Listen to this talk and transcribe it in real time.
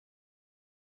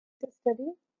To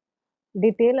study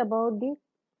detail about the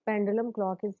pendulum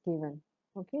clock is given.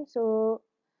 Okay, so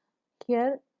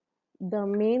here the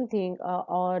main thing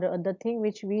or the thing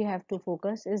which we have to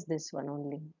focus is this one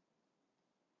only.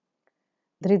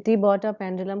 Dhriti bought a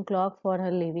pendulum clock for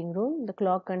her living room. The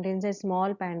clock contains a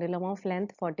small pendulum of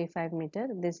length 45 meter.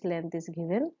 This length is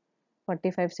given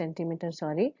 45 centimeter,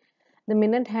 sorry. The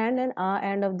minute hand and hour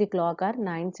end of the clock are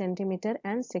 9 centimeter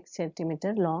and 6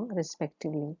 centimeter long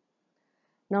respectively.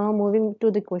 Now moving to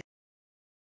the question.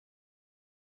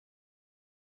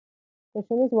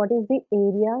 Question is, what is the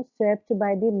area swept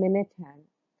by the minute hand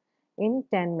in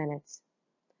 10 minutes?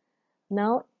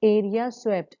 Now area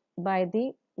swept by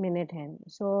the minute hand.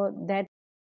 So that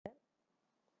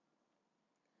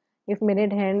if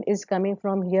minute hand is coming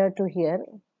from here to here,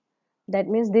 that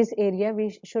means this area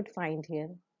we should find here.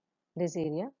 This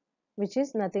area, which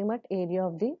is nothing but area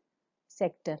of the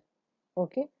sector.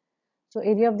 Okay. So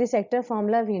area of the sector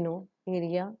formula we know.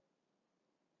 Area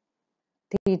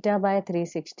theta by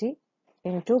 360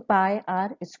 into pi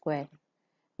r square,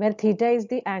 where theta is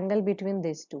the angle between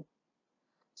these two.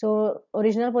 So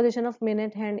original position of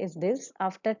minute hand is this.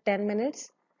 After 10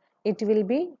 minutes, it will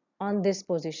be on this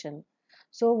position.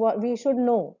 So what we should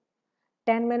know,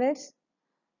 10 minutes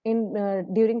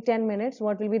during 10 minutes,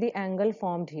 what will be the angle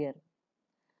formed here?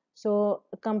 So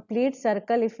complete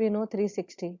circle if we know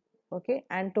 360, okay,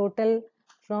 and total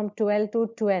from 12 to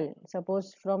 12.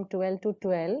 Suppose from 12 to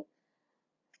 12,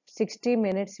 60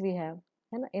 minutes we have,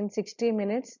 and in 60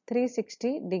 minutes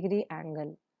 360-degree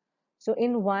angle. So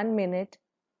in 1 minute,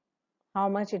 how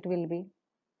much it will be?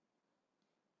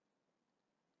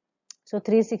 So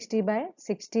 360 by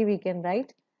 60 we can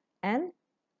write, and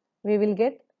we will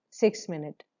get 6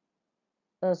 minute.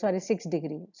 Sorry, 6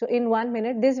 degree. So in 1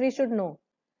 minute, this we should know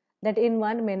that in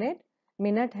 1 minute,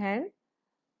 minute hand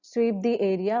sweep the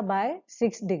area by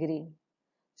 6 degree.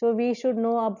 So we should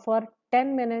know up for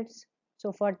 10 minutes.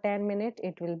 So for 10 minutes,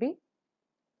 it will be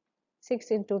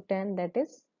 6 into 10, that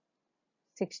is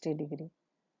 60 degree.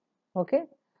 Okay.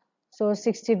 So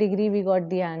 60 degree we got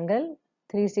the angle,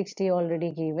 360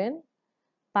 already given.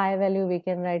 Pi value we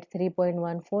can write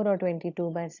 3.14 or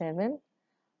 22 by 7.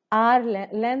 Our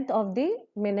length of the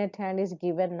minute hand is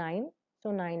given 9.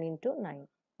 So 9 into 9.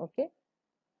 Okay.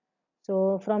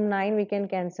 So from 9 we can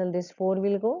cancel this, 4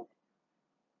 will go.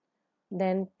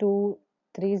 Then 2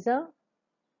 3s are,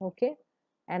 okay.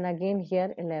 And again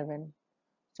here 11.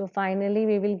 So finally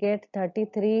we will get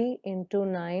 33 into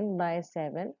 9 by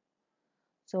 7.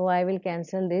 So I will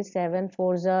cancel this, 7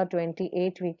 4s are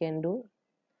 28 we can do.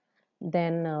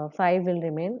 Then 5 will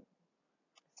remain,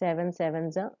 7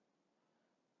 7s are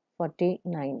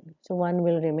 49. So 1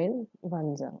 will remain,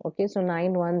 1s are, okay. So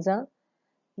 9 1s are,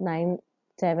 9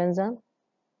 7s are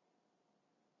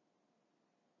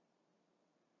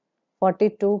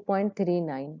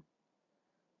 42.39.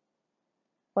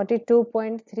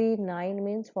 42.39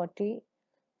 means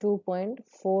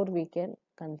 42.4 we can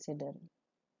consider.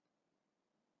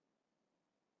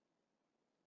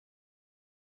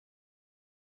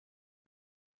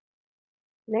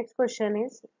 Next question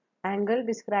is, angle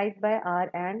described by R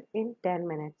and in 10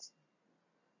 minutes.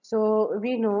 So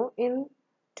we know in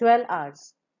 12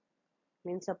 hours,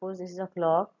 means suppose this is a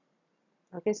clock,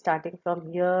 okay, starting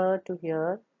from here to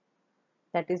here,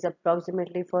 that is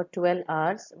approximately for 12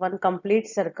 hours, one complete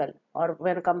circle or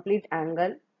one complete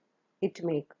angle it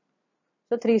make.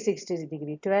 So 360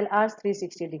 degree, 12 hours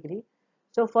 360 degree.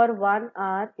 So for 1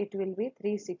 hour it will be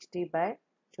 360 by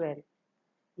 12,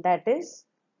 that is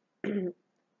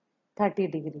 30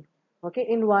 degree. Okay,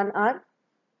 in 1 hour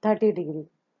 30 degree.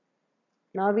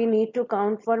 Now we need to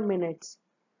count for minutes.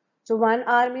 So 1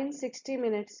 hour means 60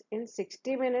 minutes. In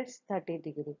 60 minutes 30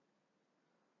 degree.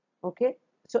 Okay,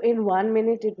 so in 1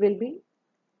 minute it will be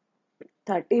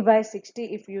 30 by 60.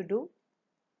 If you do,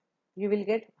 you will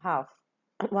get half,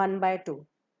 1 by 2.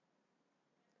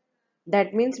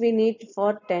 That means we need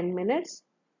for 10 minutes.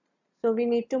 So we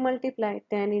need to multiply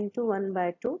 10 into 1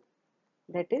 by 2,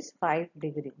 that is 5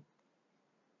 degree.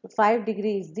 5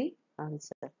 degree is the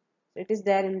answer. It is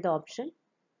there in the option.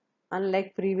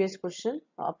 Unlike previous question,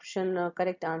 option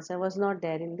correct answer was not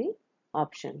there in the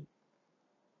option.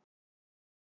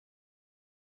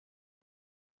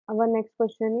 Our next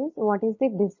question is, what is the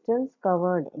distance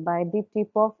covered by the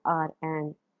tip of R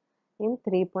and in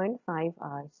 3.5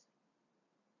 hours?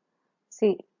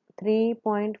 See,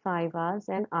 3.5 hours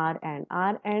and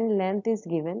R and length is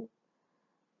given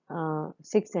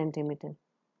 6 centimeter.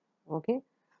 Okay,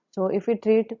 so if we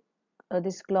treat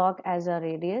this clock as a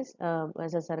radius,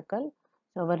 as a circle,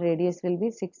 so our radius will be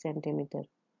 6 centimeter.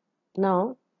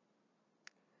 Now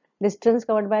distance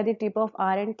covered by the tip of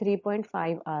R and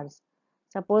 3.5 hours.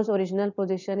 Suppose original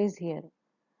position is here.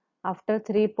 After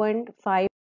 3.5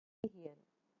 here.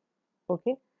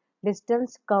 Okay.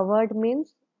 Distance covered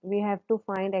means we have to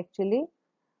find actually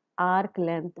arc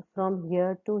length from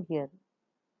here to here.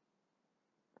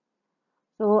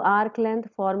 So arc length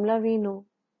formula we know.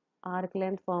 Arc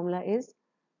length formula is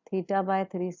theta by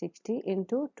 360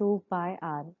 into 2 pi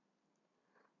r.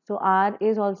 So r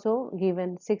is also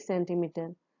given 6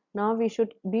 centimeter. Now we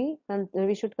should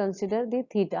consider the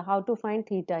theta. How to find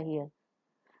theta here?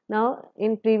 Now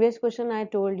in previous question I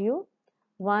told you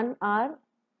 1 r,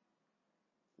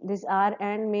 this r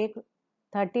and make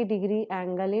 30-degree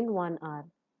angle in 1 hour.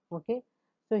 Okay.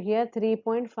 So here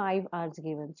 3.5 hours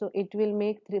given. So it will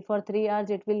make for 3 hours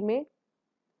it will make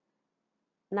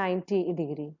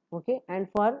 90-degree. Okay. And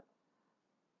for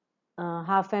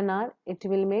half an hour it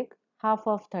will make half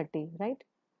of 30, right?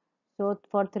 So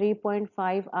for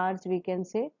 3.5 hours we can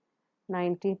say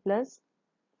 90 plus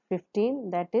 15,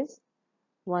 that is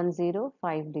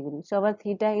 105 degrees. So our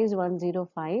theta is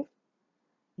 105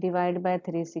 divided by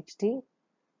 360,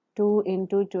 2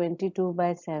 into 22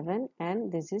 by 7,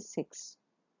 and this is 6.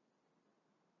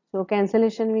 So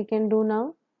cancellation we can do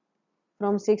now.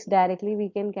 From 6 directly we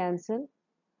can cancel.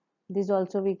 This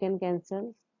also we can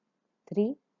cancel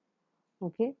 3.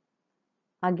 Okay.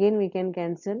 Again we can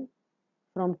cancel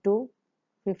from 2,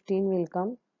 15 will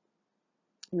come.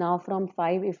 Now from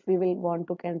 5 if we will want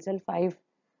to cancel 5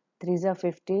 3s are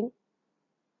 15,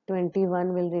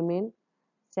 21 will remain.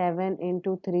 7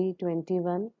 into 3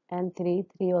 21 and 3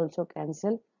 also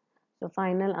cancel. So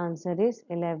final answer is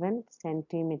 11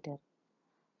 centimeter.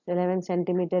 11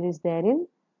 centimeter is there in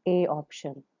A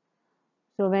option.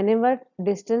 So whenever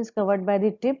distance covered by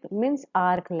the tip means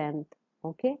arc length,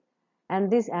 okay, and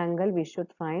this angle we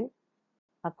should find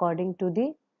according to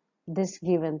the this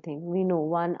given thing. We know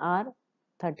 1 hour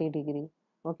 30 degree.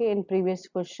 Okay, in previous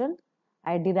question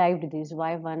I derived this,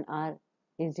 why 1 hour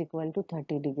is equal to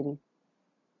 30 degree.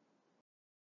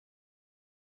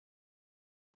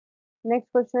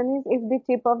 Next question is, if the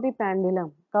tip of the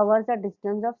pendulum covers a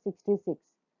distance of 66.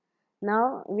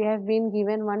 Now we have been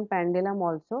given one pendulum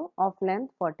also of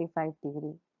length 45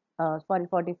 degree, sorry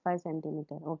 45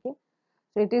 centimeter. Okay,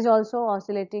 so it is also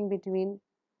oscillating between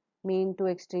mean to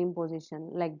extreme position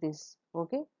like this.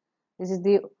 Okay, this is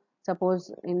the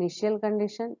suppose initial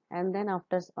condition, and then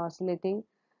after oscillating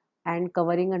and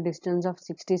covering a distance of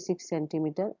 66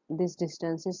 centimeter, this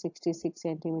distance is 66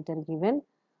 centimeter given.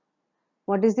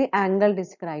 What is the angle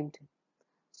described?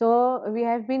 So we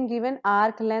have been given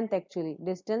arc length actually.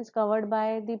 Distance covered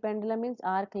by the pendulum means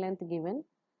arc length given.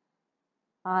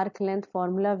 Arc length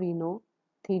formula we know,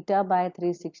 theta by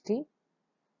 360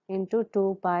 into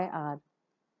 2 pi r.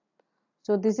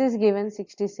 So this is given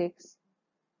 66.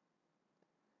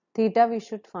 Theta we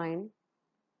should find.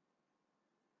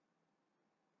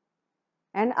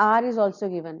 And r is also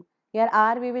given. Here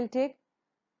r we will take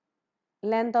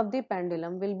length of the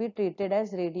pendulum will be treated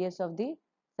as radius of the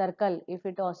circle if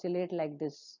it oscillate like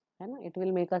this. It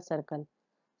will make a circle.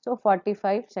 So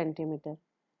 45 centimeter.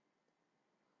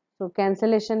 So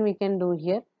cancellation we can do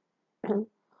here.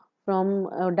 From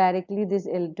directly this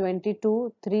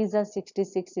 22 3s are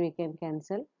 66 we can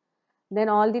cancel. Then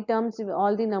all the terms,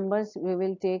 all the numbers we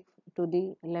will take to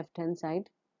the left hand side.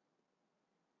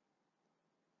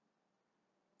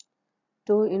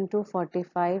 2 into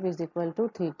 45 is equal to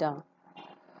theta.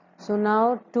 So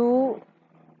now 2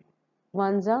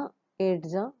 1s are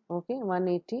 8s are, okay,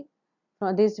 180.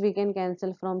 From this we can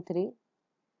cancel from 3.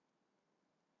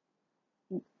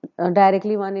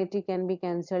 Directly 180 can be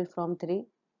cancelled from 3.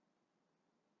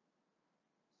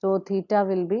 So theta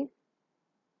will be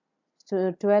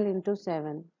 12 into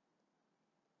 7.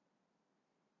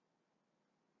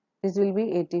 This will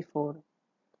be 84.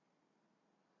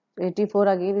 84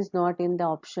 again is not in the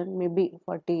option, maybe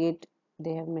 48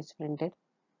 they have misprinted.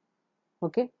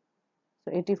 Okay,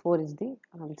 so 84 is the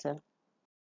answer.